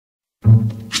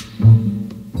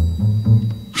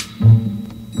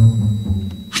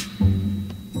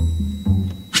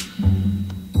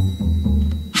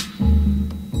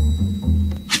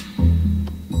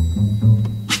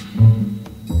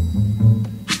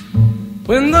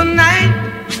When the night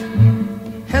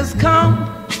has come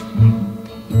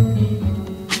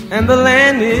and the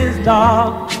land is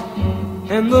dark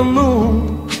and the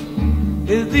moon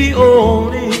is the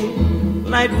only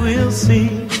light we'll see.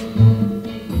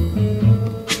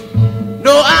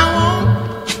 No, I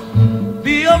won't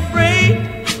be afraid.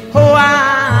 Oh,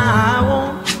 I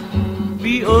won't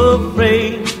be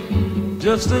afraid,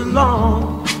 just as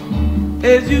long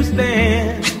as you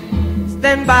stand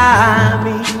by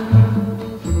me.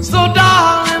 So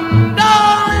darling,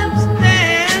 darling,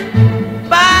 stand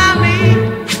by me.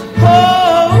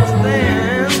 Oh,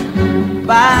 stand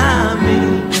by me.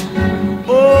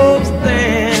 Oh,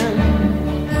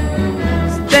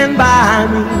 stand by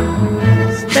me.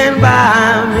 Stand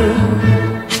by me.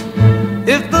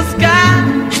 If the sky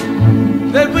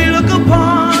that we look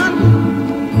upon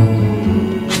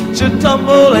should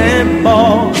tumble and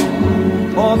fall,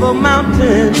 or the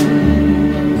mountain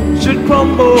should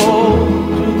crumble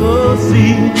to the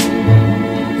sea,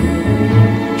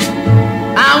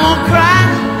 I won't cry,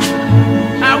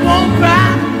 I won't cry,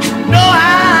 no, I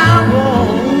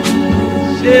won't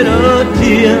shed a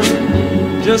tear,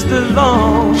 just as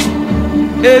long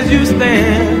as you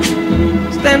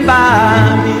stand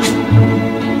by me.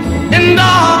 And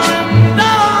darling,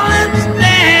 darling,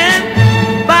 stand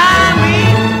by me.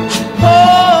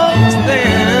 Oh,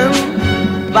 stand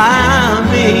by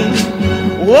me.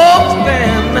 Oh,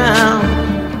 stand now.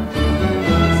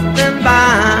 Stand by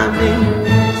me.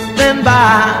 Stand by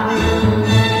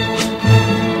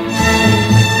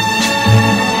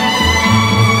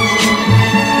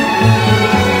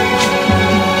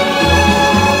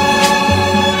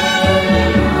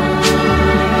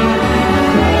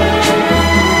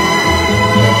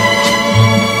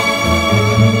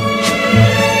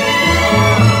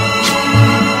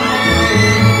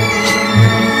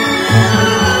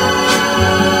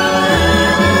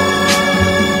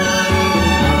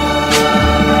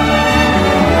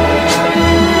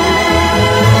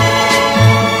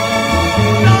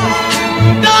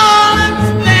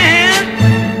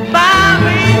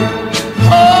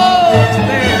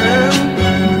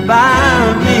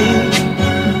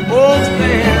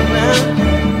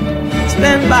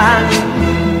me.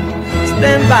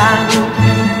 Stand by me.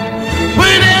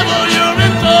 Whenever you're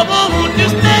in trouble, would you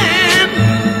stand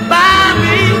by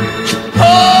me?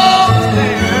 Oh,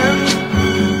 stand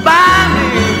by me.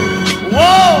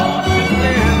 Whoa, you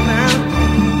stand now.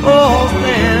 Oh,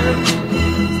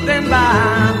 stand by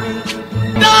me.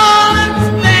 Darling,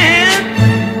 stand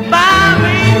by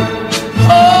me.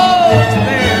 Oh,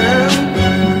 stand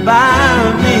by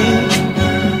me.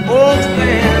 Oh,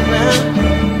 stand now.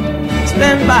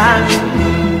 Stand by me.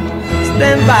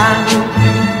 Stand by me.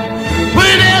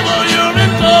 Whenever you're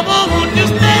in trouble, would you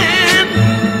stand?